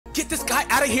Get this guy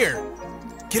out of here.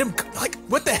 Get him, like,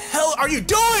 what the hell are you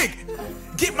doing?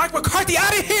 Get Mike McCarthy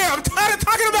out of here. I'm tired of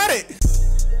talking about it.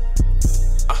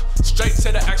 Straight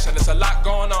to the action, there's a lot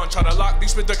going on. Try to lock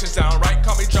these predictions down, right?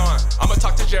 Call me John. I'ma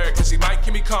talk to Jared, cause he might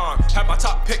keep me calm. Had my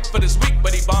top pick for this week,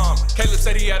 but he bombed. Caleb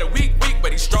said he had a weak week,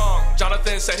 but he's strong.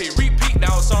 Jonathan said he repeat,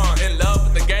 now it's on. In love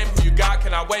with the game, who you got,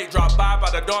 can I wait? Drop by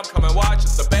the dorm, come and watch,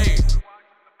 it's the babe.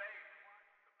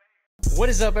 What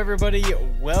is up, everybody?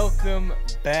 Welcome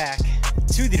back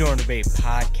to the Dorm Debate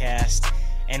podcast,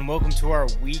 and welcome to our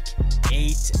Week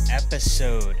 8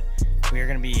 episode. We are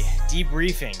going to be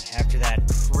debriefing after that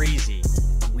crazy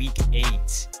Week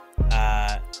 8.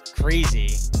 Crazy.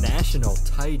 National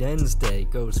Tight Ends Day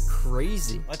goes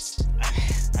crazy.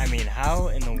 How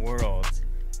in the world?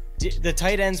 The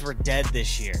tight ends were dead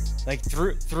this year. Like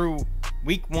through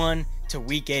Week 1 to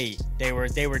Week 8, they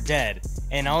were dead.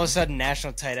 And all of a sudden,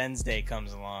 National Tight Ends Day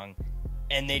comes along,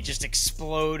 and they just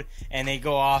explode, and they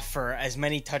go off for as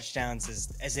many touchdowns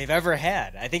as they've ever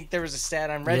had. I think there was a stat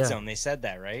on Red Zone. They said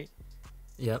that, right?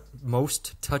 Yep,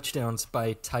 most touchdowns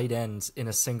by tight ends in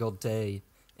a single day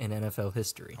in NFL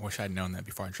history. I wish I'd known that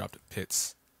before I dropped at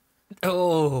Pitts.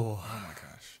 Oh my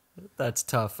gosh. That's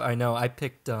tough. I know. I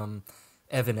picked Evan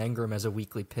Engram as a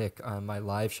weekly pick on my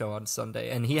live show on Sunday,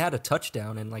 and he had a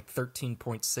touchdown and like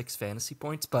 13.6 fantasy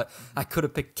points, but I could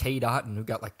have picked Cade Otton, who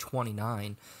got like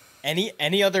 29.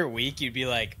 Any other week, you'd be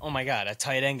like, oh my God, a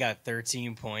tight end got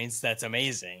 13 points. That's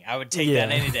amazing. I would take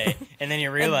that any day. And then you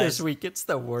realize... and this week, it's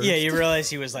the worst. Yeah, you realize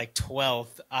he was like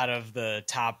 12th out of the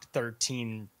top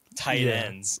 13 tight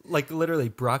ends. Like literally,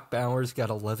 Brock Bowers got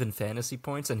 11 fantasy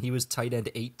points, and he was tight end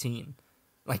 18.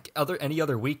 Like any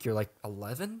other week, you're like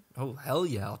 11? Oh, hell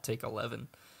yeah, I'll take 11.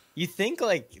 You think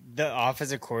like the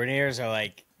offensive coordinators are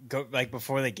like... go like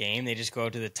before the game, they just go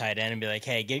up to the tight end and be like,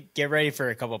 "Hey, get ready for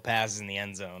a couple passes in the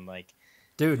end zone." Like,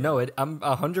 dude, no, I'm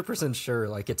 100% sure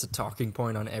like it's a talking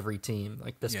point on every team.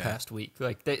 Like this past week,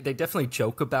 like they definitely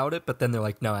joke about it, but then they're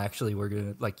like, "No, actually, we're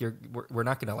gonna like we're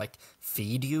not gonna like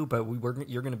feed you, but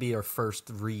you're gonna be our first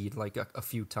read like a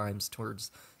few times towards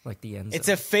like the end zone." It's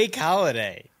a fake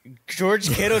holiday.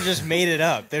 George Kittle just made it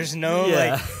up. There's no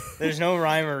there's no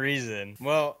rhyme or reason.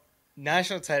 Well,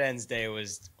 National Tight Ends Day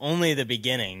was only the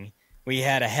beginning. We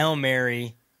had a Hail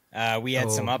Mary. We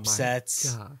had some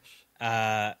upsets. My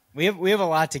gosh. We have a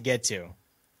lot to get to.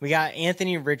 We got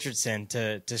Anthony Richardson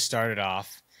to start it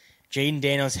off. Jayden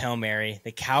Daniels Hail Mary.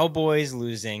 The Cowboys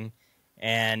losing,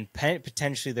 and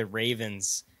potentially the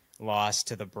Ravens lost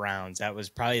to the Browns. That was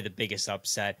probably the biggest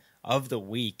upset of the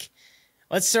week.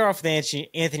 Let's start off with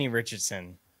Anthony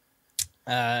Richardson.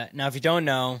 Now, if you don't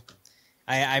know,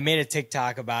 I made a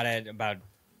TikTok about it about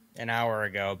an hour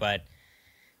ago, but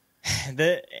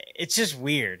it's just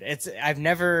weird. I've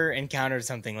never encountered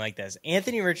something like this.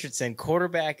 Anthony Richardson,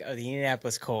 quarterback of the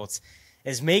Indianapolis Colts,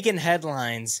 is making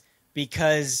headlines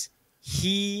because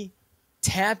he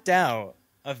tapped out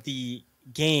of the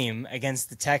game against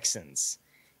the Texans.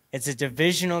 It's a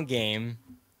divisional game.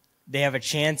 They have a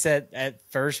chance at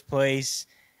first place.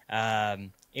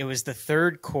 It was the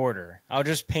third quarter. I'll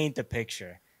just paint the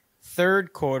picture.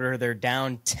 Third quarter, they're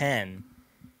down 10,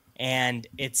 and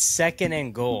it's second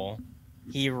and goal.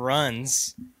 He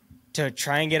runs to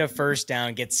try and get a first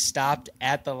down, gets stopped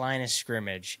at the line of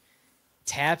scrimmage,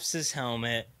 taps his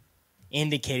helmet,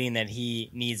 indicating that he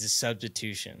needs a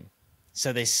substitution.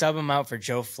 So they sub him out for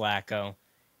Joe Flacco.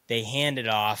 They hand it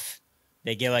off.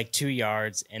 They get like 2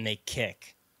 yards, and they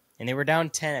kick. And they were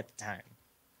down 10 at the time.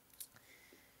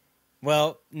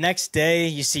 Well, next day,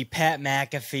 you see Pat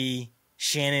McAfee,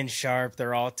 Shannon Sharp,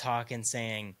 they're all talking,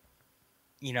 saying,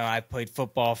 I played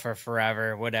football for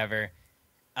forever, whatever.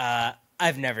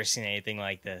 I've never seen anything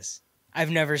like this.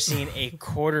 I've never seen a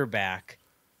quarterback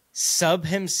sub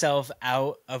himself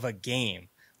out of a game,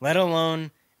 let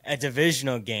alone a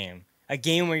divisional game, a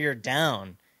game where you're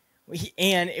down.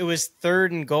 And it was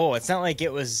third and goal. It's not like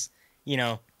it was,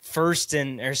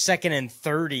 second and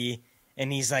 30,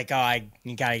 and he's like,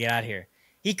 you got to get out of here.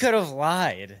 He could have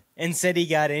lied and said he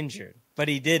got injured. But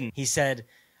he didn't. He said,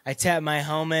 I tapped my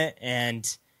helmet and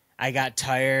I got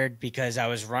tired because I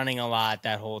was running a lot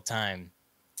that whole time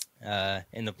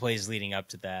in the plays leading up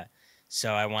to that.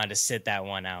 So I wanted to sit that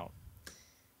one out.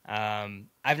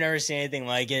 I've never seen anything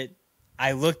like it.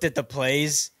 I looked at the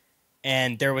plays,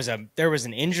 and there was an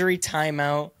injury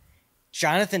timeout.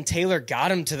 Jonathan Taylor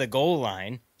got him to the goal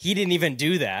line. He didn't even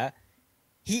do that.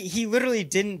 He literally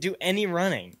didn't do any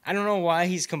running. I don't know why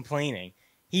he's complaining.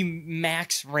 He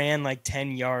max ran like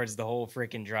 10 yards the whole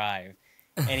freaking drive,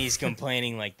 and he's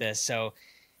complaining like this. So,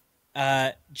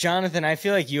 Jonathan, I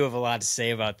feel like you have a lot to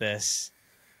say about this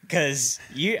because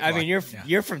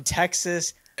you're from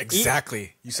Texas.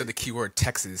 Exactly. You said the keyword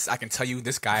Texas. I can tell you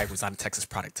this guy was not a Texas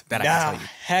product. That I Nah, can tell you.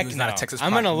 heck He was no. not a Texas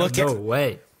I'm product. gonna look No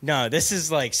way. No, this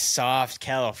is like soft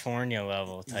California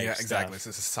level type Yeah, exactly. stuff.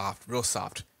 This is soft, real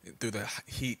soft. Through the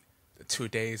heat, the 2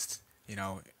 days, you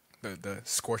know, the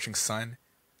scorching sun.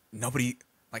 Nobody,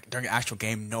 like during an actual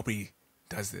game, nobody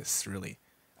does this really.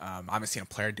 I haven't seen a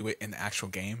player do it in the actual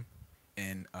game,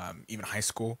 in even high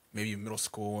school, maybe middle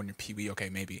school and your Pee Wee, okay,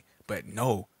 maybe. But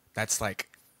no, that's like,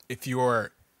 if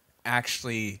you're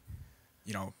actually,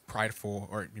 you know, prideful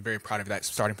or you're very proud of that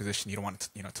starting position, you don't want to,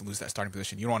 you know, to lose that starting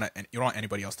position. You don't want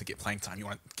anybody else to get playing time. You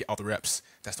want to get all the reps.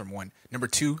 That's number one. Number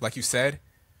two, like you said,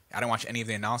 I didn't watch any of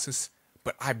the analysis,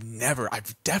 but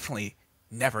I've definitely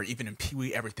never, even in Pee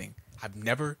Wee everything, I've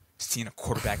never seen a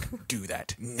quarterback do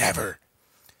that. Never.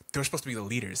 They're supposed to be the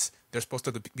leaders. They're supposed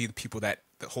to be the people that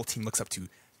the whole team looks up to.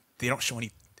 They don't show when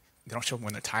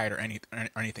they're tired or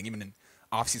anything, even in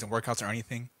off-season workouts or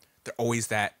anything. They're always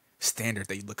that standard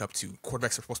that you look up to.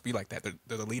 Quarterbacks are supposed to be like that.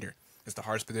 They're the leader. It's the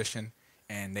hardest position,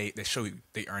 and they show you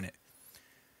they earn it.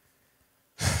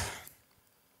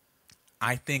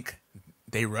 I think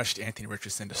they rushed Anthony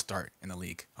Richardson to start in the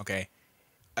league, okay?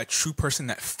 A true person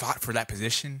that fought for that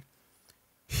position,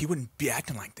 he wouldn't be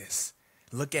acting like this.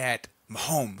 Look at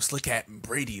Mahomes, look at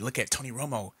Brady, look at Tony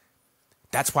Romo.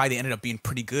 That's why they ended up being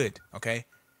pretty good, okay?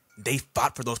 They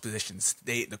fought for those positions.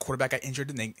 The quarterback got injured,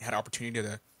 and they had an opportunity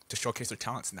to showcase their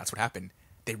talents, and that's what happened.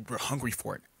 They were hungry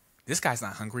for it. This guy's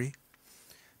not hungry.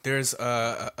 There's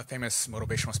a famous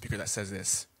motivational speaker that says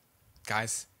this: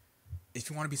 guys, if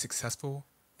you want to be successful,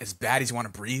 as bad as you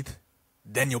want to breathe,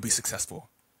 then you'll be successful.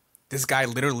 This guy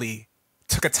literally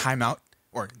took a timeout,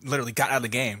 or literally got out of the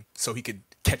game so he could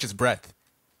catch his breath.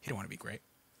 He didn't want to be great.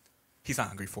 He's not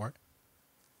hungry for it.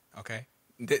 Okay?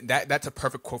 That's a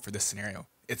perfect quote for this scenario.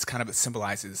 It's kind of, it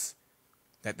symbolizes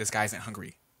that this guy isn't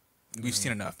hungry. We've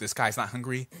seen enough. This guy's not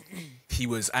hungry. He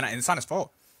was, and it's not his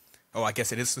fault. Oh, I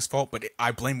guess it is his fault, but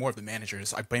I blame more of the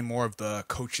managers. I blame more of the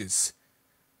coaches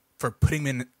for putting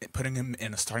him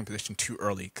in a starting position too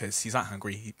early, because he's not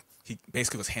hungry. He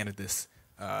basically was handed this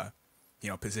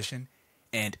position,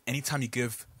 and anytime you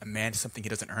give a man something he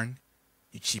doesn't earn,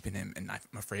 you cheapen him. And I'm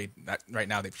afraid that right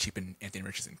now they've cheapened Anthony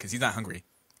Richardson because he's not hungry.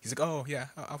 He's like, oh yeah,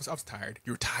 I was tired.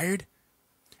 You were tired?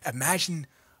 Imagine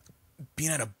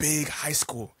being at a big high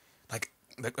school like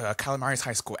Calamari's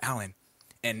high school, Allen,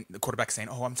 and the quarterback saying,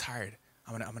 "Oh, I'm tired.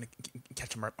 I'm gonna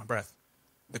catch my breath."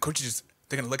 The coaches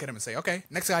they're gonna look at him and say, "Okay,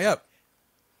 next guy up."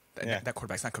 That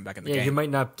quarterback's not coming back in the game. Yeah, you might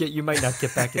not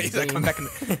get back in the He's game. not coming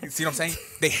back see what I'm saying?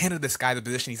 They handed this guy the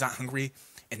position. He's not hungry,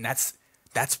 and that's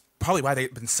probably why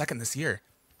they've been second this year.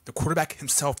 The quarterback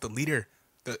himself, the leader,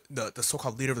 the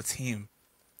so-called leader of the team,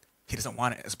 he doesn't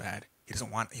want it as bad. He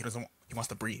wants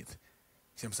to breathe.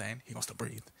 See what I'm saying? He wants to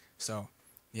breathe. So,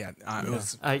 yeah,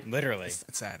 it's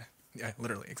sad. Yeah,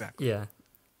 literally, exactly. Yeah,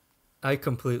 I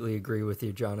completely agree with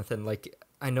you, Jonathan. Like,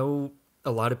 I know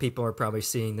a lot of people are probably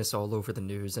seeing this all over the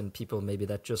news, and people maybe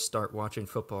that just start watching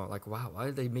football are like, wow, why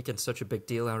are they making such a big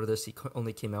deal out of this? He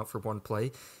only came out for one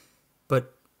play.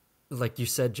 But like you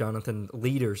said, Jonathan,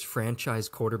 leaders, franchise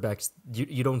quarterbacks,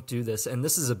 you don't do this. And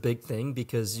this is a big thing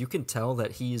because you can tell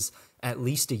that he's at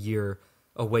least a year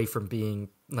away from being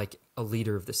like a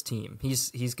leader of this team.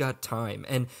 He's got time.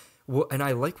 And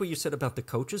I like what you said about the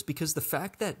coaches, because the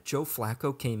fact that Joe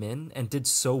Flacco came in and did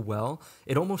so well,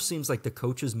 it almost seems like the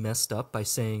coaches messed up by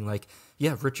saying like,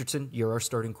 yeah, Richardson, you're our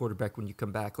starting quarterback when you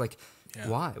come back. Like, yeah.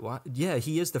 Why? Yeah,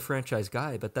 he is the franchise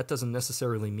guy, but that doesn't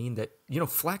necessarily mean that,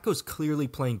 Flacco's clearly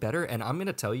playing better. And I'm going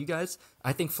to tell you guys,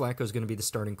 I think Flacco's going to be the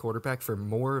starting quarterback for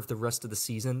more of the rest of the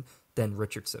season than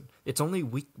Richardson. It's only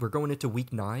we're going into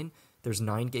week 9. There's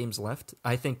 9 games left.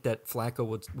 I think that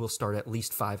Flacco will start at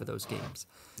least 5 of those games.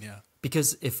 Yeah.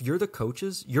 Because if you're the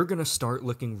coaches, you're going to start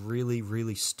looking really,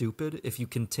 really stupid if you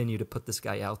continue to put this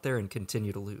guy out there and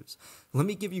continue to lose. Let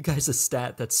me give you guys a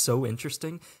stat that's so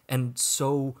interesting and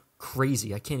so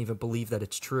crazy. I can't even believe that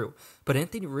it's true. But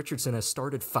Anthony Richardson has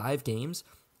started 5 games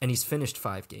and he's finished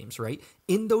 5 games, right?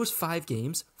 In those 5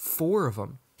 games, 4 of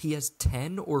them, he has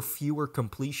 10 or fewer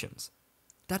completions.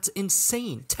 That's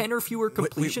insane. 10 or fewer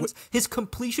completions. His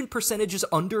completion percentage is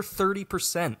under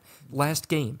 30% last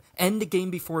game and the game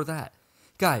before that.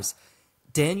 Guys,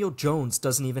 Daniel Jones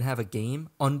doesn't even have a game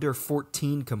under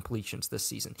 14 completions this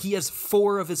season. He has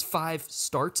 4 of his 5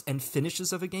 starts and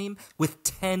finishes of a game with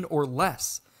 10 or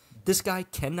less. This guy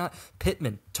cannot.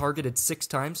 Pittman targeted 6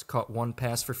 times, caught 1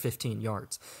 pass for 15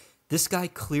 yards. This guy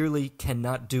clearly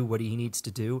cannot do what he needs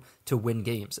to do to win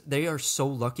games. They are so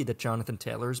lucky that Jonathan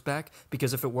Taylor is back,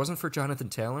 because if it wasn't for Jonathan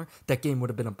Taylor, that game would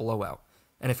have been a blowout.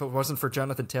 And if it wasn't for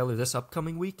Jonathan Taylor this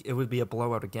upcoming week, it would be a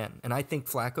blowout again. And I think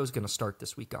Flacco's going to start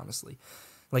this week, honestly.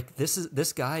 Like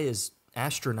this guy is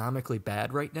astronomically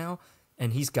bad right now,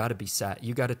 and he's got to be sat.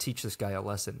 You got to teach this guy a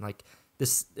lesson. Like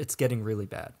it's getting really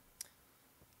bad.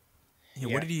 Yeah,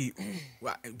 what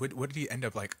did he end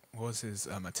up like? What was his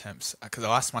attempts? Because the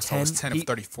last one I saw was 10 of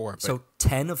 34. But so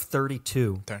 10 of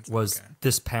 32 was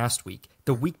this past week.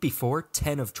 The week before,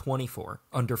 10 of 24,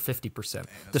 under 50%.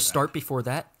 The start before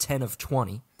that, 10 of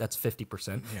 20, that's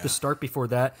 50%. Yeah. The start before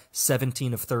that,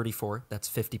 17 of 34, that's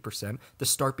 50%. The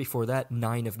start before that,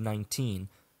 9 of 19,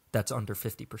 that's under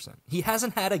 50%. He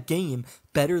hasn't had a game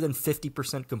better than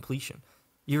 50% completion.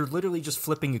 You're literally just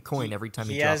flipping a coin every time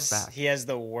he drops back. He has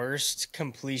the worst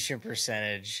completion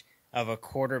percentage of a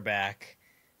quarterback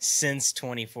since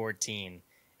 2014.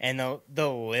 And the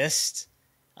list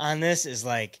on this is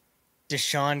like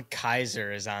Deshaun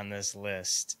Kaiser is on this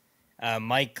list.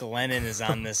 Mike Glennon is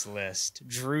on this list.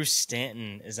 Drew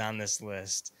Stanton is on this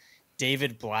list.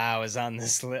 David Blau is on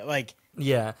this list. Like,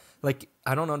 yeah, like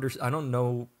I don't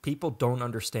know. People don't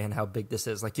understand how big this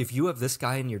is. Like, if you have this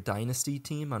guy in your dynasty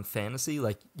team on fantasy,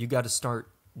 like you got to start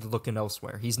looking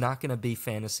elsewhere. He's not going to be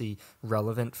fantasy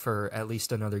relevant for at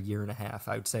least another year and a half.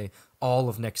 I would say all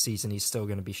of next season he's still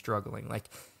going to be struggling. Like,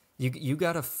 you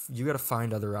gotta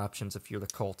find other options if you're the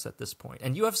Colts at this point,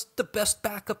 and you have the best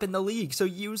backup in the league, so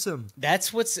use him.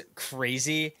 That's what's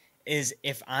crazy is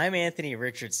if I'm Anthony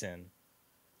Richardson,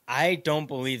 I don't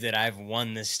believe that I've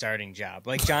won this starting job.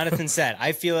 Like Jonathan said,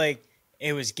 I feel like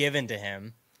it was given to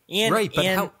him. And, right, but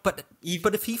and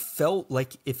but if he felt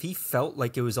like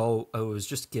it was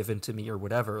just given to me or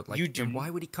whatever, like then why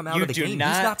would he come out of the game? He's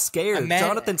not scared.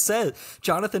 Jonathan said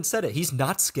it. He's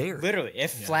not scared. Literally,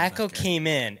 if Flacco came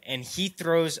in and he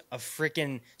throws a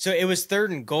freaking so it was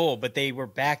 3rd and goal, but they were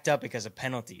backed up because of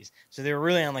penalties, so they were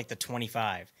really on like the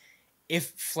 25.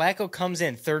 If Flacco comes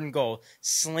in 3rd and goal,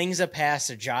 slings a pass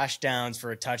to Josh Downs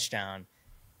for a touchdown,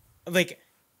 like.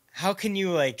 How can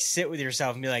you like sit with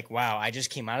yourself and be like, wow, I just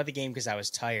came out of the game because I was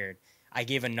tired. I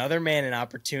gave another man an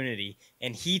opportunity,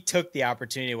 and he took the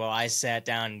opportunity while I sat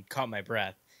down and caught my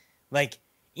breath. Like,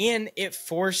 and it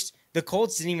forced the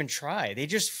Colts didn't even try. They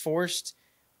just forced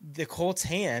the Colts'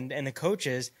 hand and the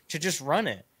coaches to just run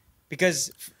it. Because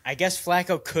I guess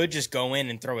Flacco could just go in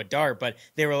and throw a dart, but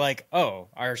they were like, oh,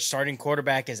 our starting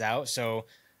quarterback is out. So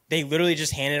they literally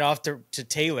just handed off to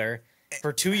Taylor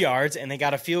for 2 yards, and they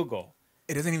got a field goal.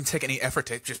 It doesn't even take any effort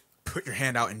to just put your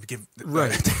hand out and give.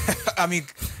 Right. I mean,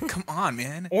 come on,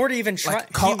 man. Or to even try.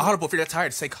 Like, call audible if you're that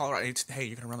tired. Say, Colorado, hey,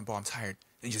 you're gonna run the ball. I'm tired.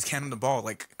 And you just hand him the ball.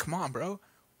 Like, come on, bro.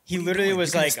 He literally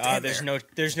was like, there's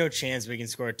no chance we can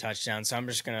score a touchdown. So I'm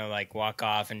just gonna like walk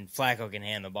off, and Flacco can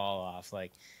hand the ball off.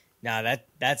 Like, nah,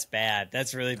 that's bad.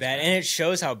 That's really bad, and it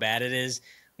shows how bad it is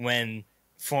when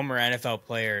former NFL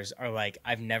players are like,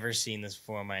 I've never seen this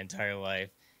before in my entire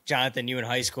life. Jonathan, you in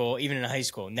high school, even in high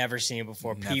school, never seen it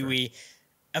before. Pee-wee,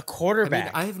 a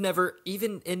quarterback. I mean, I've never,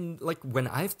 even in like when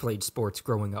I've played sports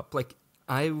growing up,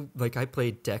 I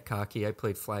played deck hockey, I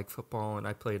played flag football, and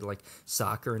I played like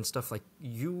soccer and stuff. Like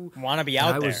you want to be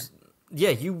out there. Yeah,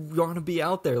 you want to be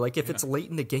out there. Like if it's late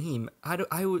in the game,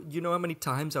 you know how many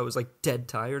times I was like dead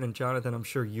tired, and Jonathan, I'm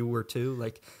sure you were too.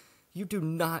 Like you do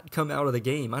not come out of the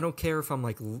game. I don't care if I'm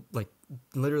like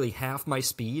literally half my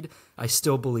speed. I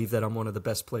still believe that I'm one of the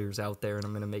best players out there, and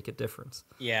I'm going to make a difference.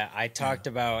 Yeah, I talked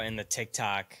about in the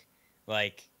TikTok,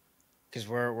 like, because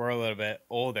we're a little bit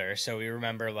older, so we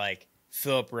remember like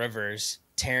Phillip Rivers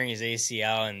tearing his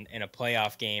ACL in a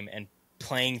playoff game and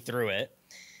playing through it.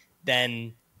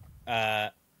 Then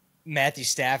Matthew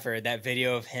Stafford, that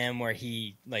video of him where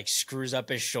he like screws up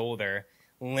his shoulder,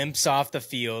 limps off the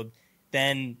field,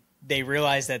 then they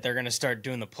realize that they're going to start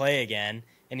doing the play again.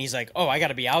 And he's like, oh, I got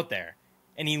to be out there.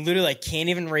 And he literally like can't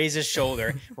even raise his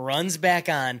shoulder, runs back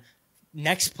on,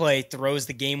 next play, throws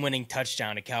the game-winning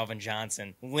touchdown to Calvin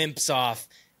Johnson, limps off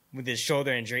with his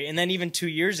shoulder injury. And then even 2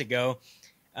 years ago,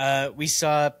 we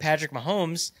saw Patrick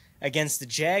Mahomes against the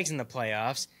Jags in the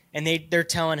playoffs, and they're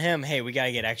telling him, hey, we got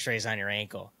to get x-rays on your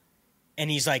ankle.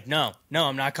 And he's like, no,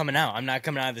 I'm not coming out. I'm not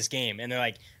coming out of this game. And they're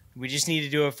like, we just need to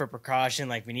do it for precaution.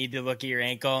 Like, we need to look at your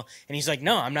ankle. And he's like,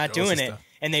 no, I'm not doing it.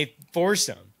 And they force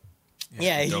him.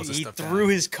 Yeah, he threw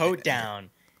his coat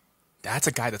down. That's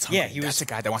a guy that's hungry. That's a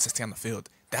guy that wants to stay on the field.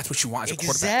 That's what you want as a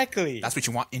quarterback. Exactly. That's what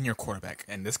you want in your quarterback.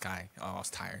 And this guy, I was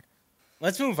tired.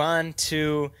 Let's move on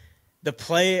to the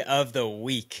play of the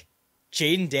week.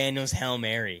 Jayden Daniels, Hail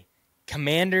Mary.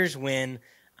 Commanders win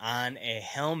on a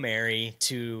Hail Mary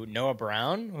to Noah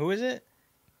Brown. Who was it?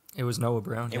 It was Noah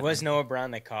Brown. It was Noah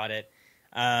Brown that caught it.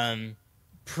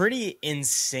 Pretty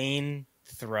insane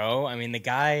throw. I mean, the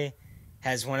guy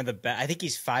has one of the best. I think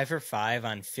he's 5 for 5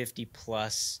 on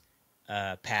 50-plus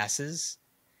passes.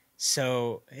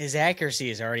 So his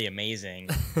accuracy is already amazing.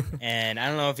 And I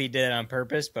don't know if he did it on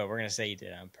purpose, but we're going to say he did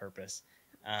it on purpose.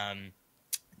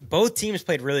 Both teams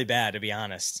played really bad, to be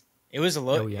honest. It was a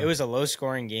low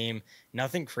scoring game.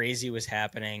 Nothing crazy was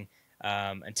happening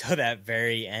until that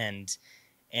very end.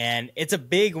 And it's a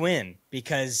big win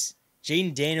because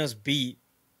Jayden Daniels beat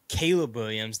Caleb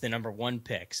Williams, the number 1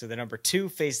 pick. So the number 2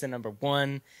 faced the number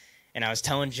 1. And I was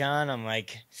telling John, I'm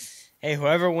like, hey,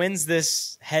 whoever wins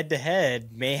this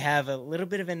head-to-head may have a little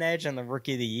bit of an edge on the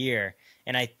Rookie of the Year.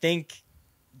 And I think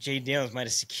Jayden Daniels might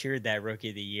have secured that Rookie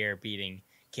of the Year, beating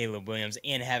Caleb Williams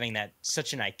and having that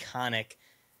such an iconic,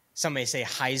 some may say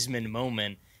Heisman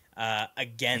moment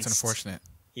against. It's unfortunate.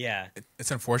 Yeah. It's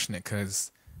unfortunate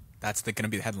because that's going to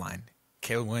be the headline.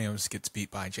 Caleb Williams gets beat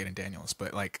by Jayden Daniels.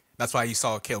 But, like, that's why you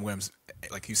saw Caleb Williams,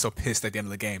 like, he was so pissed at the end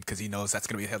of the game because he knows that's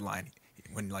going to be the headline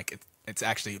when, like, it's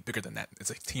actually bigger than that. It's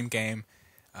a team game.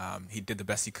 He did the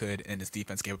best he could, and his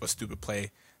defense gave up a stupid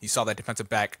play. You saw that defensive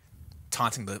back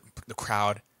taunting the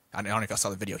crowd. I don't know if y'all saw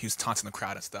the video. He was taunting the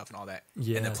crowd and stuff and all that.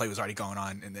 Yeah. And the play was already going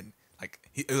on. And then, like,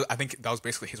 I think that was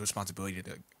basically his responsibility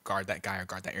to guard that guy or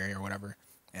guard that area or whatever.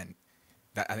 And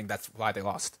I think that's why they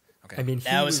lost. Okay. I mean,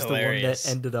 that was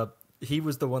hilarious. He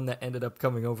was the one that ended up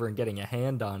coming over and getting a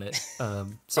hand on it.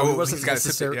 So he wasn't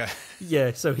necessarily,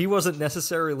 so he wasn't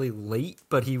necessarily late,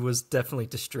 but he was definitely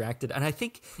distracted. And I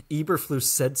think Eberflus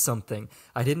said something.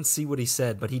 I didn't see what he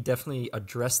said, but he definitely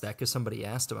addressed that because somebody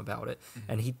asked him about it.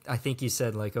 Mm-hmm. And I think he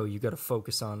said like, "Oh, you got to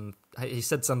focus on." He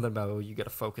said something about, "Oh, you got to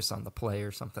focus on the play"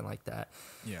 or something like that.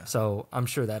 Yeah. So I'm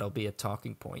sure that'll be a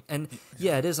talking point. And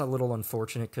yeah, it is a little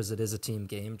unfortunate because it is a team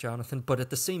game, Jonathan. But at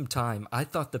the same time, I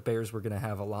thought the Bears were going to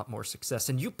have a lot more success,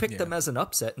 and you picked them as an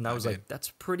upset, and I was like, "That's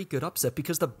a pretty good upset,"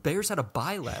 because the Bears had a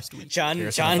bye last week. John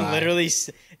literally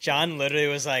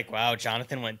was like, "Wow,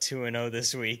 Jonathan went 2-0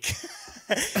 this week,"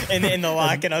 and in the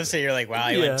locking up, so you're like, "Wow,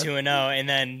 he went 2-0," and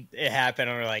then it happened,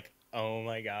 and we're like, "Oh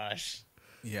my gosh."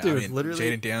 Yeah, dude, I mean, literally,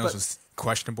 Jayden Daniels was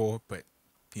questionable, but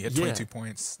he had 22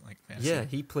 points. Like, fantasy. Yeah,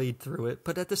 he played through it.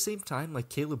 But at the same time, like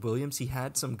Caleb Williams, he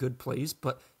had some good plays,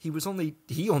 but he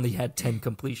only had 10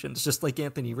 completions, just like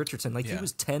Anthony Richardson. Like he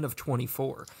was 10 of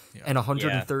 24 and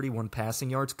 131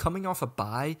 passing yards coming off a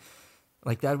bye.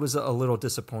 Like that was a little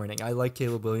disappointing. I like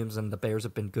Caleb Williams, and the Bears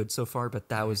have been good so far, but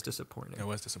that was disappointing. It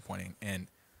was disappointing. And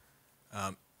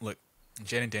look,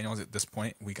 Jayden Daniels at this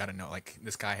point, we got to know, like,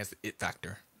 this guy has the it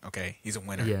factor. Okay, he's a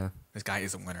winner. Yeah, this guy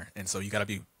is a winner, and so you got to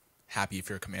be happy if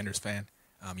you're a Commanders fan.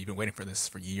 You've been waiting for this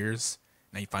for years.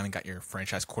 Now you finally got your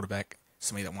franchise quarterback,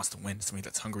 somebody that wants to win, somebody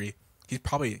that's hungry. He's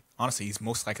probably, honestly, he's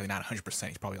most likely not 100%.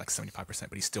 He's probably like 75%,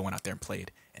 but he still went out there and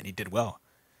played, and he did well.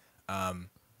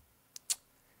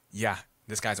 Yeah,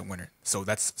 this guy's a winner. So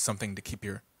that's something to keep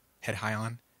your head high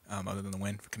on, other than the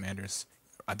win for Commanders.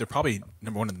 They're probably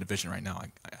number 1 in the division right now.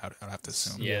 I'd have to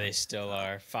assume. Yeah, they still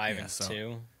are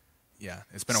 5-2. Yeah,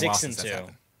 it's been a while since that's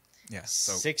happened. Yeah,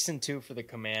 so 6-2 for the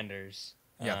Commanders.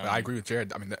 Yeah, but I agree with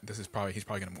Jared. I mean, he's probably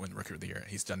going to win Rookie of the Year.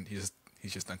 He's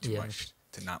just done too much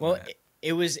to not win it.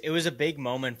 It was a big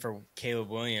moment for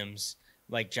Caleb Williams,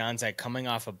 like John said, coming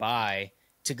off a bye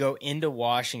to go into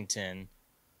Washington.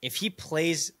 If he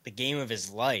plays the game of his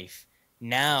life,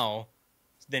 now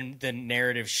then the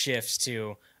narrative shifts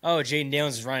to, oh, Jayden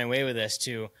Daniels is running away with this,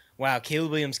 to, wow,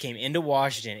 Caleb Williams came into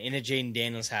Washington, into Jayden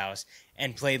Daniels' house,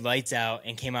 and played lights out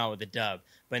and came out with a dub.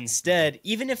 But instead,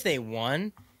 even if they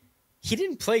won, he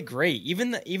didn't play great.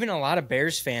 Even a lot of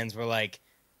Bears fans were like,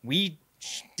 we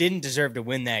didn't deserve to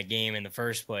win that game in the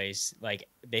first place. Like,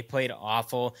 they played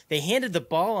awful. They handed the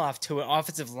ball off to an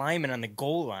offensive lineman on the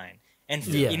goal line, and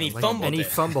he fumbled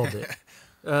it.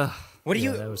 What do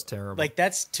you? That was terrible. Like,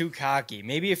 that's too cocky.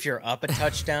 Maybe if you're up a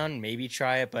touchdown, maybe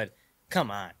try it. But come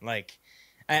on, like,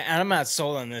 I'm not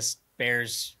sold on this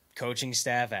Bears coaching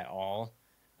staff at all.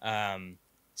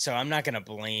 So I'm not gonna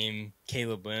blame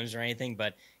Caleb Williams or anything.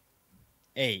 But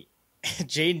hey,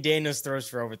 Jayden Daniels throws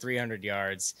for over 300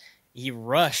 yards. He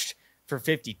rushed for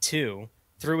 52,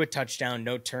 threw a touchdown,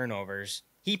 no turnovers.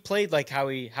 He played like how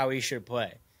he should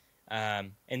play,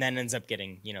 and then ends up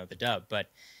getting the dub.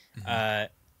 But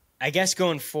I guess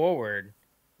going forward,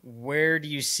 where do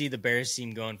you see the Bears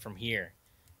team going from here?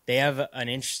 They have an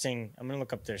interesting. I'm going to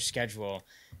look up their schedule.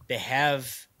 They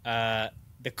have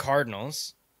the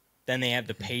Cardinals, then they have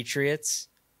the Patriots.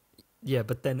 Yeah,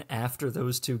 but then after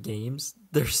those 2 games,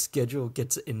 their schedule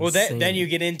gets insane. Well, then you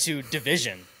get into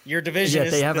division. Your division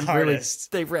is they the haven't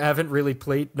hardest. really, they haven't really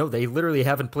played. No, they literally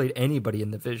haven't played anybody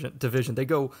in the division. They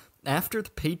go after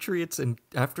the Patriots and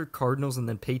after Cardinals and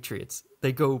then Patriots.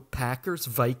 They go Packers,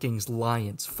 Vikings,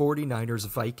 Lions, 49ers,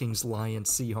 Vikings, Lions,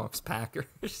 Seahawks,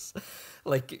 Packers.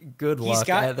 Like, good luck.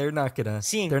 They're not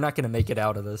gonna make it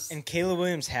out of this. And Caleb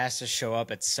Williams has to show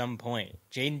up at some point.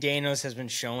 Jayden Daniels has been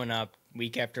showing up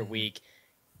week after week.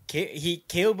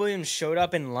 Caleb Williams showed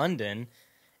up in London,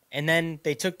 and then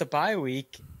they took the bye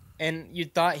week, and you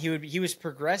thought he was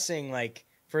progressing like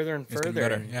further and further.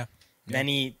 Better. Yeah.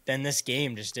 Then this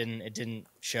game just didn't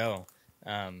show.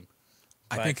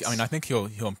 I think he'll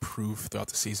improve throughout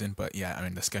the season, but yeah, I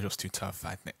mean the schedule's too tough.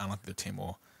 I don't think the team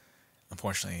will.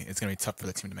 Unfortunately, it's going to be tough for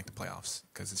the team to make the playoffs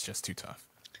because it's just too tough.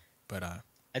 But I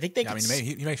think they. Yeah, I mean,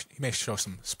 he may show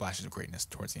some splashes of greatness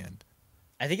towards the end.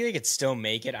 I think they could still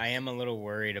make it. I am a little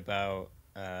worried about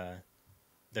the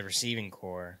receiving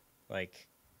core. Like,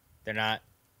 they're not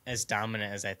as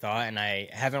dominant as I thought, and I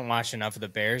haven't watched enough of the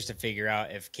Bears to figure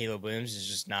out if Caleb Williams is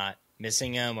just not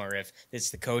missing him, or if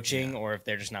it's the coaching, or if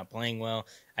they're just not playing well.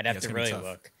 I'd have to really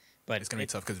look. But it's going to be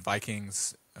tough because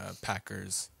Vikings,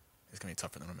 Packers, it's going to be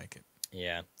tough for them to make it.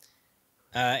 Yeah.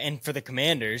 And for the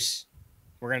Commanders,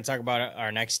 we're going to talk about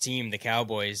our next team, the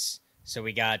Cowboys. So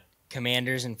we got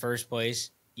Commanders in first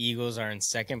place. Eagles are in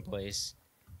second place.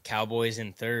 Cowboys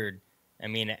in third. I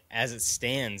mean, as it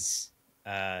stands,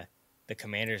 the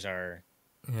Commanders are.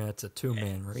 Yeah, it's a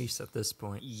two-man race at this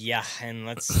point. Yeah, and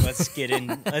let's get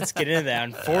into that.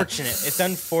 It's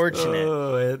unfortunate.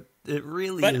 Oh, it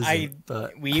really is.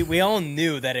 But we all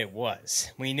knew that it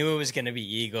was. We knew it was going to be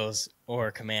Eagles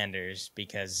or Commanders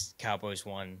because Cowboys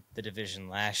won the division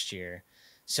last year.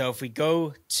 So if we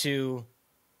go to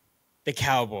the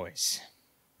Cowboys,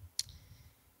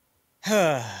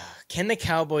 can the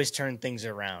Cowboys turn things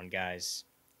around, guys?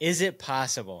 Is it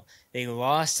possible? They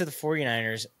lost to the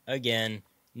 49ers again.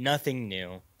 Nothing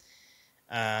new.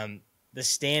 The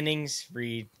standings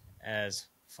read as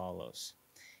follows: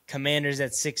 Commanders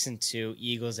at 6-2,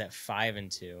 Eagles at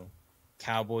 5-2,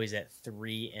 Cowboys at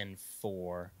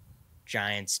 3-4,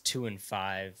 Giants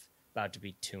 2-5, about to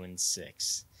be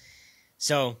 2-6.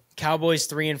 So Cowboys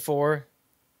 3-4,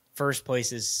 first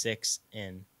place is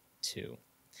 6-2.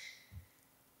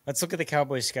 Let's look at the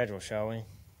Cowboys' schedule, shall we?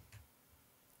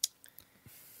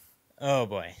 Oh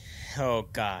boy. Oh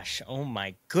gosh. Oh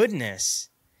my goodness.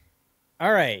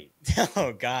 All right.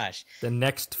 Oh gosh. The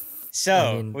next.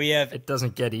 We have. It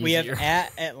doesn't get easier. We have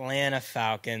at Atlanta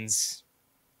Falcons.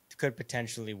 Could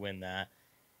potentially win that.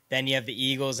 Then you have the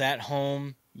Eagles at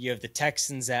home. You have the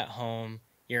Texans at home.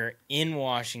 You're in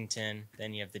Washington.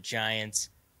 Then you have the Giants,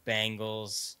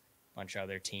 Bengals, a bunch of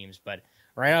other teams. But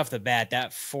right off the bat,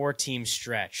 that 4-team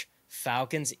stretch: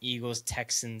 Falcons, Eagles,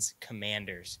 Texans,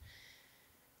 Commanders.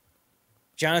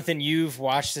 Jonathan, you've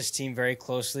watched this team very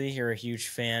closely. You're a huge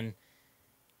fan.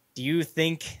 Do you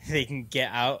think they can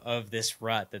get out of this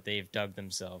rut that they've dug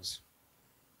themselves?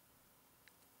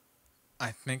 I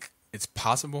think it's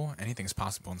possible. Anything's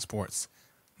possible in sports.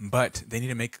 But they need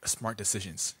to make smart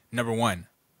decisions. Number one,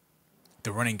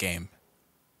 the running game.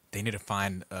 They need to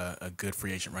find a good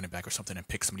free agent running back or something and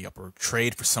pick somebody up or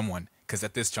trade for someone. Because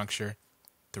at this juncture,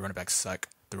 the running backs suck.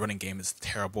 The running game is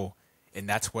terrible. And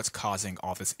that's what's causing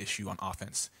all this issue on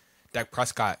offense. Dak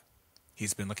Prescott,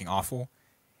 he's been looking awful.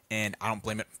 And I don't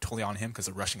blame it totally on him because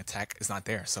the rushing attack is not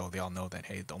there. So they all know that,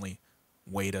 hey, the only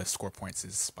way to score points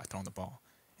is by throwing the ball.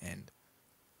 And,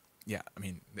 yeah, I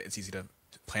mean, it's easy to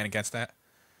plan against that.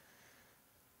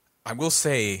 I will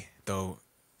say, though,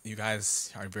 you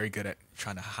guys are very good at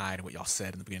trying to hide what y'all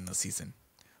said in the beginning of the season.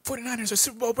 49ers are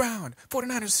Super Bowl bound.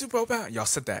 49ers are Super Bowl bound. Y'all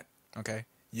said that, okay?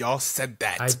 Y'all said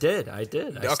that. I did. I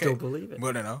still believe it.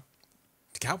 Well, no.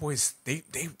 The Cowboys, they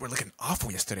were looking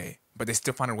awful yesterday, but they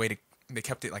still found a way to. They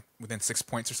kept it like within 6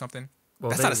 points or something.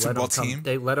 Well, that's not a Super Bowl team.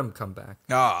 They let them come back.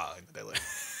 No,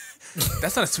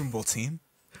 that's not a Super Bowl team.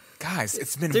 Guys,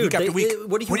 it's been week after week.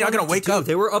 When are y'all going to wake up?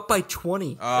 They were up by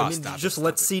 20. Just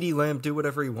let CeeDee Lamb do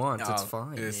whatever he wants. It's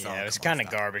fine. It was kind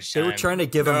of garbage time. They were trying to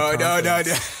give him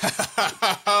confidence.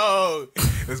 No.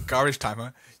 It was garbage time,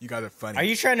 huh? You guys are funny. Are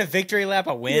you trying to victory lap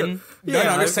a win? Yeah. No,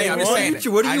 I'm just saying.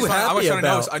 What are you happy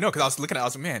about? I know, because I was looking at it. I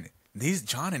was like, man, these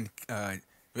John and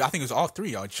I think it was all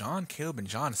three, y'all. John, Caleb, and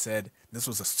John said this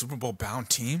was a Super Bowl bound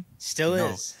team. Still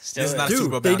is. This is not a Super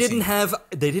Bowl bound team.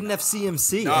 They didn't have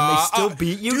CMC, and they still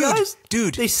beat you guys.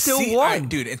 Dude, they still won.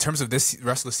 Dude, in terms of this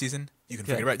rest of the season, you can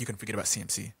forget about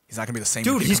CMC. He's not gonna be the same.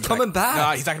 Dude, he's coming back.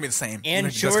 No, he's not gonna be the same.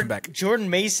 And Jordan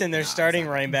Mason, their starting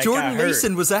running back. Jordan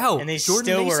Mason was out. And they Jordan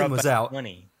still Mason were was out.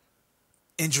 20.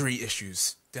 Injury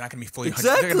issues. They're not going to be fully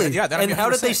exactly. Yeah, and how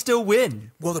did they still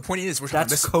win? Well, the point is, we're talking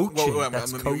That's about this. coaching.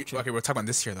 That's coaching. Okay, we're talking about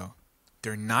this year though.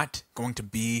 They're not going to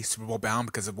be Super Bowl bound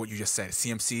because of what you just said.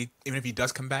 CMC, even if he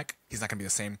does come back, he's not going to be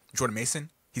the same. Jordan Mason,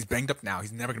 he's banged up now.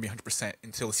 He's never going to be 100%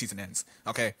 until the season ends.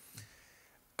 Okay.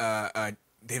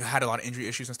 They've had a lot of injury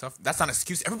issues and stuff. That's not an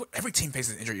excuse. Every team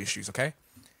faces injury issues. Okay.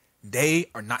 They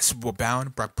are not Super Bowl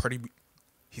bound. Brock Purdy,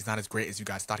 he's not as great as you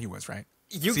guys thought he was, right?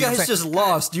 You guys just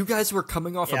lost. You guys were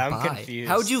coming off a bye. I'm confused.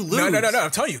 How'd you lose? No. I'm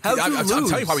telling you. How'd you I'm lose?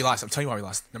 telling you why we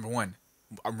lost. Number one,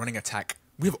 our running attack.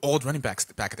 We have old running backs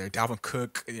back there. Dalvin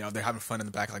Cook, they're having fun in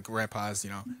the back like grandpas,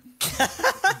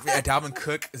 Dalvin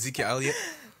Cook, Ezekiel Elliott.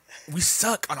 We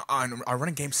suck on our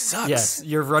running game sucks. Yes,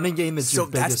 your running game is your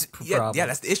biggest problem. Yeah,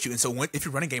 that's the issue. And so if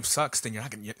your running game sucks, then it's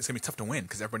going to be tough to win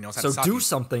because everybody knows how to stop So do you.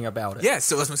 something about it. Yeah,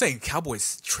 so that's what I'm saying.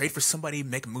 Cowboys, trade for somebody,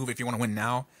 make a move if you want to win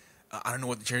now. I don't know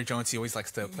what Jerry Jones, he always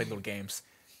likes to play little games.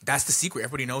 That's the secret.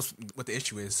 Everybody knows what the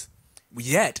issue is.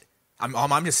 Yet,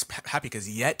 I'm just happy because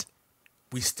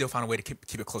we still found a way to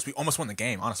keep it close. We almost won the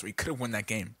game, honestly. We could have won that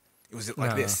game. It was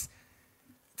like this.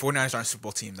 49ers aren't a Super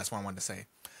Bowl team. That's what I wanted to say.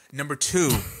 Number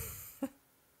 2,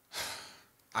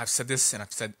 I've said this and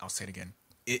I'll say it again.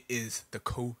 It is the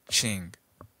coaching.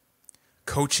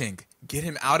 Coaching. Get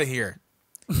him out of here.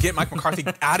 Get Mike McCarthy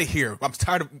out of here. I'm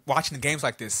tired of watching the games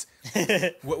like this.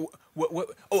 What?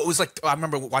 Oh, it was like, I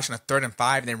remember watching a 3rd and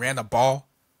 5 and they ran the ball.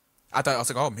 I was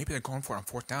like, oh, maybe they're going for it on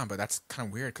 4th down, but that's kind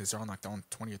of weird because they're on like their own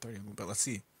 20 or 30. But let's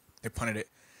see. They punted it.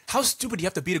 How stupid do you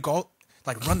have to be to go,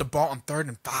 like, run the ball on 3rd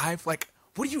and 5? Like,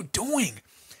 what are you doing?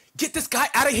 Get this guy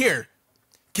out of here.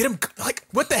 Get him, like,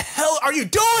 what the hell are you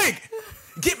doing?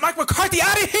 Get Mike McCarthy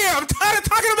out of here. I'm tired of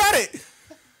talking about it.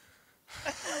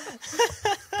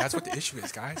 That's what the issue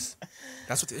is, guys.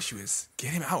 That's what the issue is.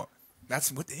 Get him out.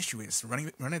 That's what the issue is.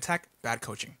 Running attack, bad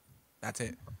coaching. That's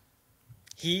it.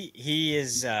 He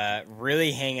is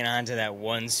really hanging on to that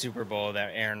one Super Bowl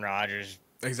that Aaron Rodgers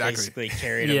basically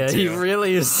carried him to. He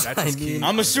really is. That's his key.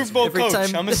 I'm a Super Bowl coach.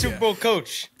 time- I'm a Super Bowl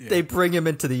coach. Yeah. They bring him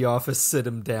into the office, sit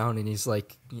him down, and he's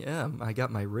like, "Yeah, I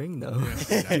got my ring though.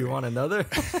 Do you want another?"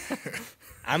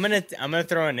 I'm gonna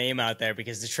throw a name out there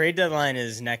because the trade deadline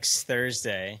is next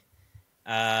Thursday.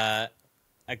 A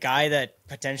guy that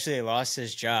potentially lost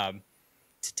his job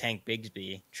to Tank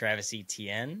Bigsby, Travis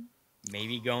Etienne,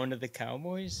 maybe going to the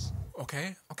Cowboys.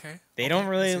 Okay. They don't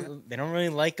really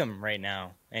like him right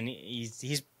now, and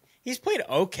he's played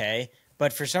okay,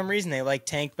 but for some reason they like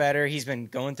Tank better. He's been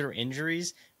going through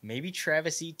injuries. Maybe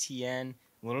Travis Etienne,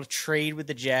 a little trade with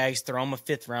the Jags, throw him a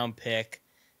 5th round pick.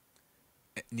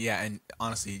 Yeah, and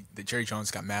honestly, Jerry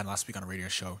Jones got mad last week on a radio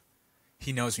show.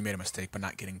 He knows we made a mistake by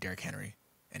not getting Derrick Henry,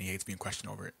 and he hates being questioned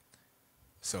over it.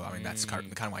 So, I mean, that's kind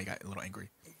of why he got a little angry.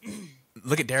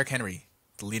 Look at Derrick Henry,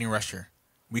 the leading rusher.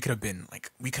 We could have been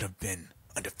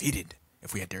undefeated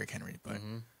if we had Derrick Henry, but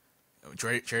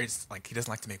Jerry's like, he doesn't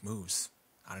like to make moves.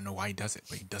 I don't know why he does it,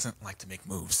 but he doesn't like to make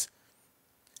moves.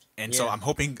 And so I'm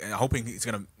hoping he's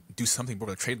gonna do something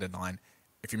before the trade deadline.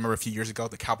 If you remember a few years ago,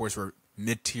 the Cowboys were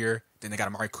mid-tier. Then they got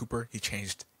Amari Cooper. He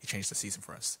changed the season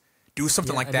for us. Do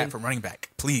something like that for running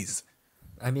back, please.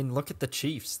 I mean, look at the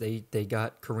Chiefs. They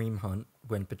got Kareem Hunt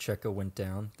when Pacheco went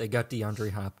down. They got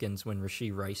DeAndre Hopkins when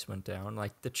Rashee Rice went down.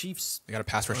 Like, the Chiefs, they got a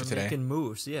pass rusher today. Making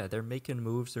moves. Yeah, they're making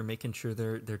moves. They're making sure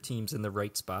their team's in the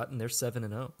right spot, and they're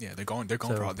 7-0. Yeah, they're going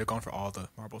for all the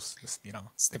marbles.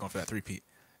 They're going for that three-peat.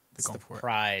 They're going for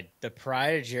it. The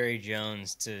pride of Jerry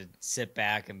Jones to sit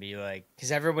back and be like,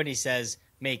 because everybody says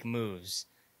make moves.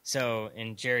 So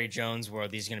in Jerry Jones'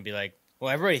 world, he's going to be like, well,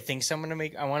 everybody thinks I want to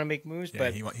make moves,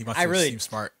 but he wants to seem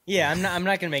smart. Yeah, I'm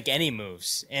not going to make any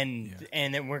moves, and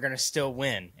then we're going to still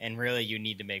win. And really, you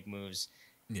need to make moves.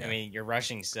 Yeah. I mean, your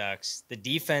rushing sucks. The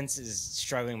defense is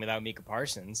struggling without Micah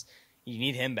Parsons. You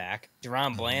need him back.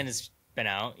 Deron Bland has been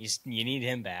out. You need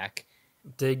him back.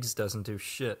 Diggs doesn't do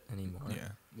shit anymore.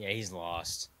 Yeah, he's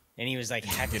lost. And he was like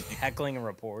heckling a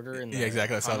reporter.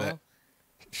 Exactly. I saw that.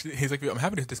 He's like, I'm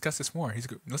happy to discuss this more. He's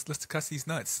good. Let's discuss these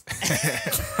nuts.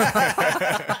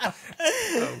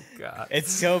 Oh God,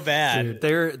 it's so bad.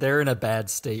 Dude, they're in a bad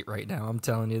state right now. I'm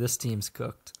telling you, this team's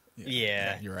cooked.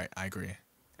 Yeah, you're right. I agree.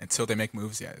 Until they make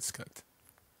moves, it's cooked.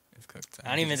 It's cooked. I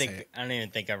don't even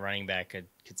think a running back could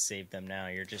save them now.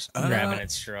 You're just grabbing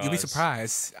at straws. You'll be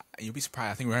surprised.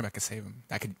 I think a running back could save them.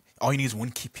 All you need is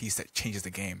one key piece that changes the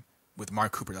game. With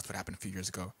Mark Cooper, that's what happened a few years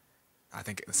ago. I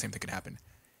think the same thing could happen.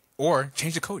 Or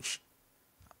change the coach.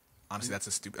 Honestly,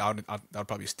 that's that would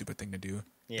probably be a stupid thing to do.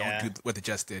 Yeah. Don't do what the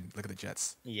Jets did. Look at the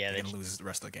Jets. Yeah, they're gonna lose the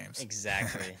rest of the games.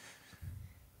 Exactly.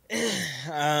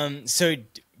 So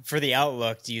for the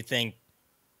outlook, do you think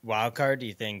wild card? Do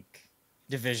you think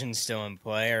division still in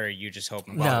play, or are you just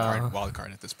hoping? Wild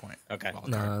card at this point. Okay.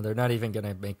 No, they're not even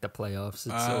gonna make the playoffs.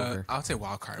 It's over. I would say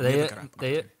wild card.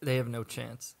 They have no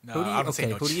chance. No,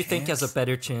 Who do you think has a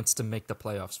better chance to make the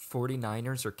playoffs?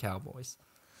 49ers or Cowboys?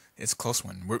 It's a close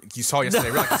one. You saw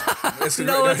yesterday. We're like, it's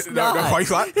not.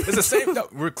 It's the same. No,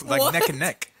 we're like neck and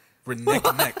neck. We're neck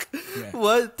and neck. Yeah.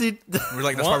 What? We're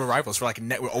like, that's why we're rivals. We're like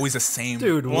we're always the same.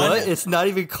 Dude, what? It's not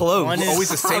even close. We're always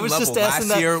the same level.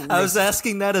 Last year, I was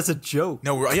asking that as a joke.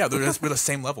 No, we're the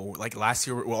same level. Like last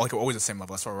year, we're always the same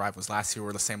level. That's why we're rivals. Last year,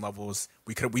 we're the same levels.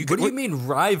 What do you mean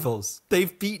rivals?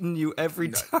 They've beaten you every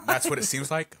time. That's what it seems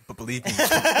like. But believe me, they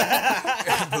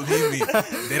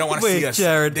don't want to see us.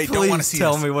 Jared, they don't want to see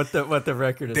tell us. me what the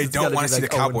record is. They don't want to see the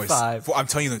Cowboys. 0-5. I'm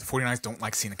telling you, the 49ers don't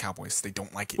like seeing the Cowboys. They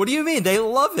don't like it. What do you mean? They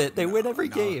love it. They win every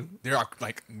game. They're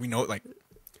like, we know, like,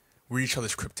 we're each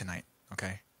other's kryptonite.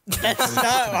 Okay. That's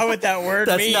not what that word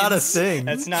means. That's not a thing.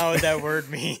 That's not what that word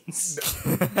means.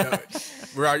 No,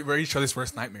 we're each other's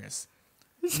worst nightmares.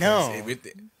 No.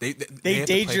 They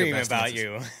daydream about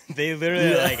you. They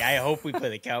literally are like, I hope we play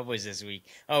the Cowboys this week.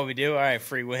 Oh, we do? All right,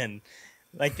 free win.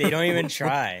 Like, they don't even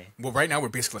try. Well, right now, we're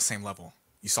basically the same level.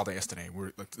 You saw that yesterday.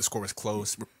 The score was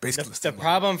close. We're basically the same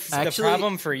level. The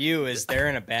problem for you is they're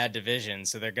in a bad division,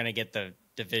 so they're going to get the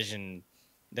division.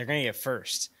 They're going to get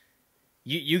first.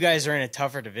 You guys are in a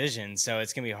tougher division, so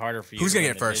it's going to be harder for you. Who's going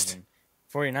to get first?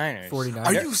 49ers.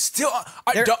 Are you still?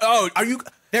 Are you?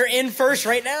 They're in first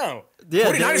right now.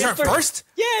 Yeah, 49ers are first?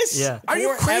 Yes. Yeah. Are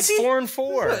you crazy? At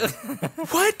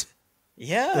 4-4. What?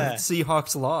 Yeah. The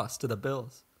Seahawks lost to the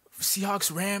Bills.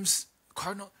 Seahawks, Rams,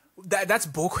 Cardinals. That's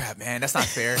bullcrap, man. That's not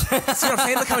fair. See what I'm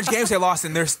saying? Look how much games they lost,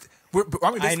 and aren't we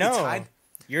basically tied?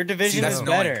 Your division is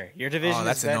better. Your division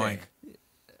that's is better. Annoying.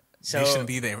 So, they shouldn't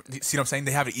be there. See what I'm saying?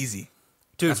 They have it easy.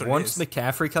 Dude, once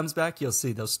McCaffrey comes back, you'll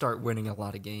see they'll start winning a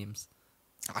lot of games.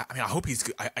 I mean, I hope he's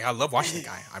good. I love watching the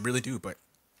guy. I really do, but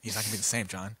he's not going to be the same,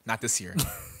 John. Not this year.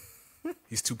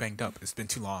 He's too banged up. It's been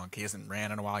too long. He hasn't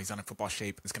ran in a while. He's not in football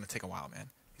shape. It's going to take a while, man.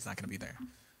 He's not going to be there.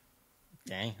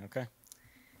 Dang, okay.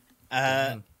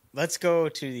 Let's go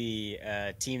to the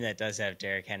team that does have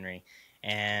Derrick Henry,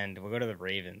 and we'll go to the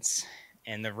Ravens.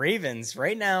 And the Ravens,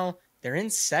 right now, they're in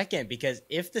second because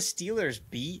if the Steelers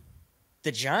beat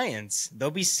the Giants,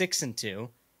 they'll be 6-2.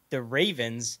 The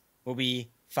Ravens will be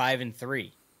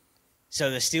 5-3. So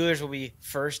the Steelers will be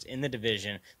first in the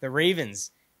division. The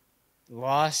Ravens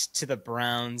lost to the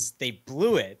Browns. They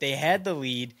blew it. They had the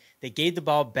lead. They gave the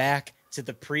ball back to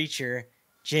the preacher,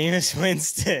 Jameis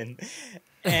Winston.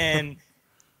 And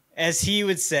as he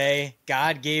would say,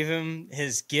 God gave him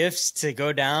his gifts to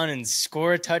go down and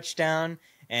score a touchdown.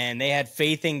 And they had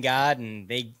faith in God, and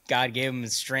God gave them the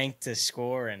strength to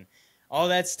score and all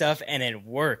that stuff, and it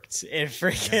worked. It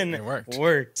freaking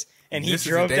worked. And he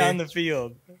drove down the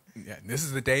field. Yeah, this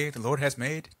is the day the Lord has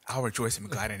made. I'll rejoice and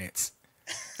be glad in it.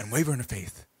 And waver in the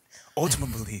faith,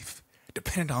 ultimate belief,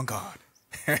 dependent on God.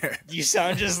 You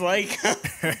sound just like him.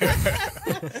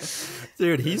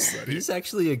 Dude, he's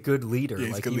actually a good leader.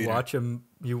 Yeah, like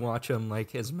you watch him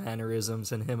like his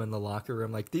mannerisms and him in the locker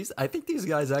room. Like I think these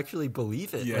guys actually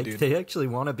believe it. Yeah, like dude. they actually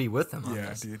want to be with him.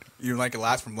 Yeah, dude. Even like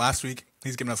from last week,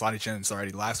 he's giving us a lot of gems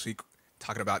already. Last week,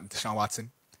 talking about Deshaun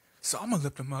Watson. So I'm gonna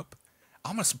lift him up.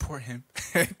 I'm gonna support him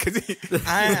because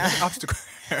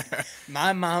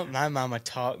my mama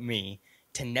taught me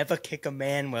to never kick a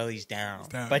man while he's down,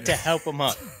 but to help him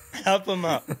up. Help him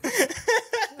up.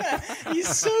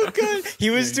 He's so good. He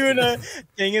was doing a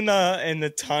thing in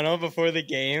the tunnel before the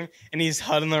game, and he's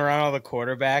huddling around all the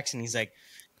quarterbacks, and he's like,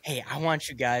 hey, I want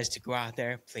you guys to go out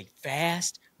there, play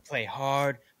fast, play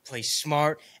hard, play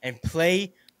smart, and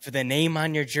play for the name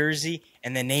on your jersey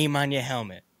and the name on your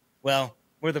helmet. Well,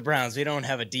 we're the Browns. We don't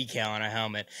have a decal on our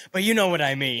helmet, but you know what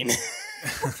I mean.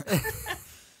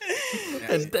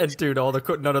 And dude,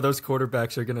 none of those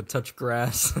quarterbacks are gonna touch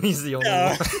grass. He's the only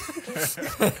one. It's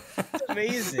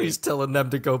amazing. He's telling them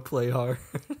to go play hard.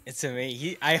 It's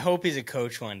amazing. I hope he's a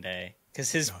coach one day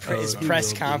because his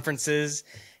press conferences,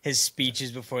 his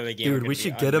speeches before the game. Dude, we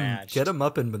should get him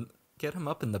up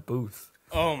in the booth.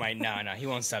 Oh my no, he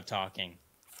won't stop talking.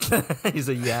 He's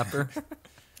a yapper.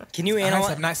 Can you analyze? Eyes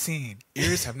have not seen,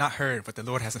 ears have not heard what the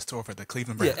Lord has in store for the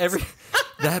Cleveland Browns. Yeah,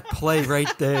 that play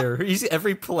right there.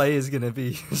 Every play is gonna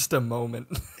be just a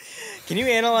moment. Can you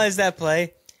analyze that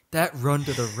play? That run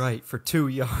to the right for 2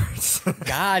 yards.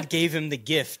 God gave him the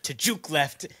gift to juke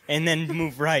left and then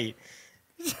move right.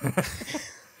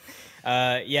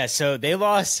 So they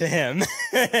lost to him.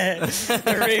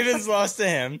 The Ravens lost to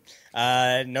him.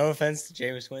 No offense to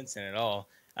Jameis Winston at all.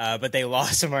 But they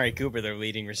lost Amari Cooper, their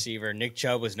leading receiver. Nick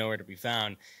Chubb was nowhere to be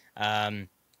found.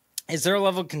 Is there a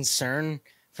level of concern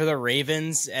for the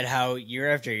Ravens and how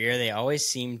year after year they always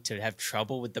seem to have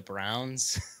trouble with the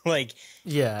Browns. Like,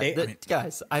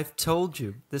 guys, I've told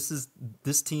you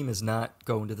this team is not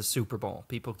going to the Super Bowl.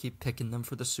 People keep picking them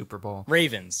for the Super Bowl.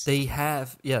 Ravens. The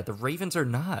Ravens are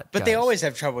not. But guys. they always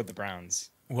have trouble with the Browns.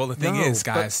 Well, the thing is,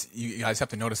 guys, you guys have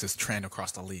to notice this trend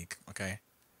across the league, okay?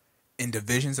 In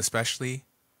divisions, especially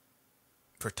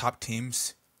for top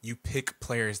teams, you pick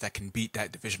players that can beat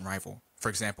that division rival. For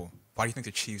example, why do you think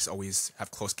the Chiefs always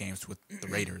have close games with the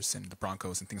Raiders and the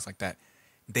Broncos and things like that?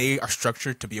 They are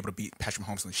structured to be able to beat Patrick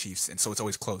Mahomes and the Chiefs, and so it's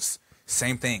always close.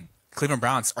 Same thing. Cleveland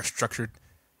Browns are structured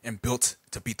and built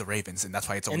to beat the Ravens, and that's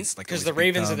why it's always like because the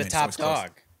Ravens are the top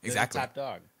dog. Exactly. They're the top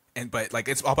dog. But like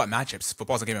it's all about matchups.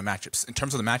 Football's a game of matchups. In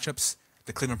terms of the matchups,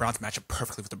 the Cleveland Browns match up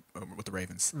perfectly with the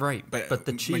Ravens. Right. But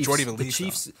the Chiefs, majority of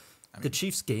the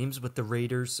Chiefs games with the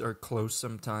Raiders are close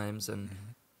sometimes, and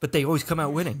but they always come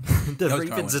out winning. The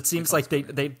Ravens, it seems like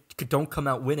they don't come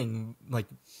out winning like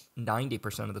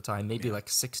 90% of the time, maybe like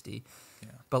 60. Yeah.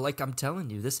 But like I'm telling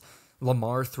you, this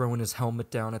Lamar throwing his helmet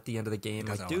down at the end of the game,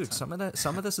 like dude, some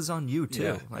of this is on you too.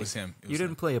 Yeah, like it was him. You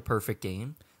didn't play a perfect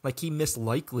game. Like he missed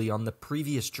likely on the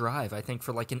previous drive, I think,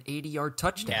 for like an 80-yard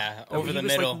touchdown. Yeah, over the middle.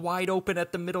 He was like wide open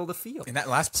at the middle of the field. And that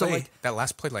last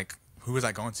play, like who was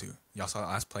that going to? Y'all saw that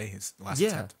last play, his last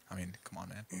attempt. I mean, come on,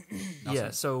 man.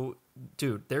 Yeah, so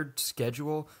dude, their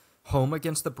schedule, home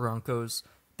against the Broncos,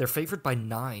 they're favored by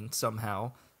 9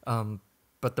 somehow.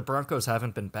 But the Broncos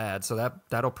haven't been bad, so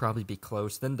that'll probably be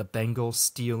close. Then the Bengals,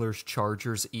 Steelers,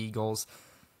 Chargers, Eagles.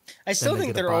 I still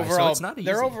think they're overall. So it's not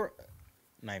easy.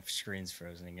 My screen's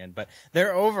frozen again, but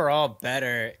they're overall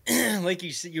better. Like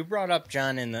you brought up,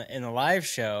 John, in the live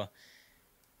show.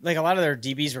 Like a lot of their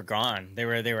DBs were gone; they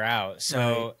were out. So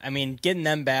right. I mean, getting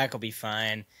them back will be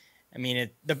fine. I mean,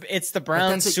 it's the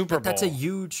Browns Super Bowl. That's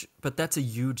a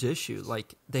huge issue.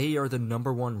 Like they are the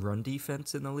number 1 run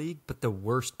defense in the league, but the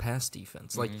worst pass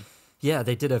defense. Like, yeah,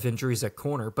 they did have injuries at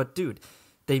corner, but dude,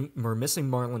 they were missing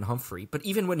Marlon Humphrey. But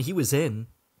even when he was in,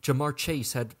 Jamar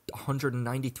Chase had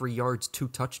 193 yards, 2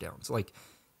 touchdowns. Like,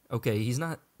 okay,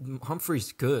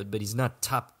 Humphrey's good, but he's not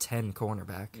top 10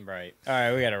 cornerback. Right. All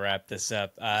right, we got to wrap this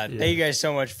up. Thank you guys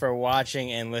so much for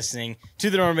watching and listening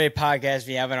to the Dorm Debate Podcast. If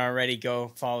you haven't already, go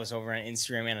follow us over on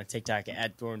Instagram and on TikTok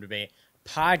at Dorm Debate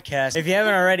Podcast. If you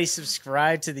haven't already,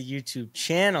 subscribe to the YouTube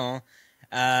channel.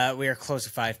 We are close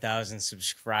to 5,000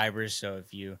 subscribers, so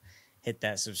if you hit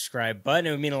that subscribe button, it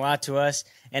would mean a lot to us.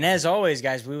 And as always,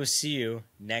 guys, we will see you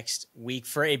next week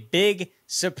for a big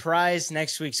surprise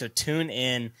next week. So tune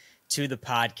in to the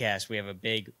podcast. We have a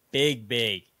big, big,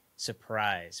 big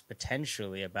surprise,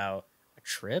 potentially about a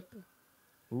trip.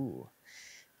 Ooh.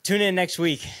 Tune in next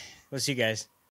week. We'll see you guys.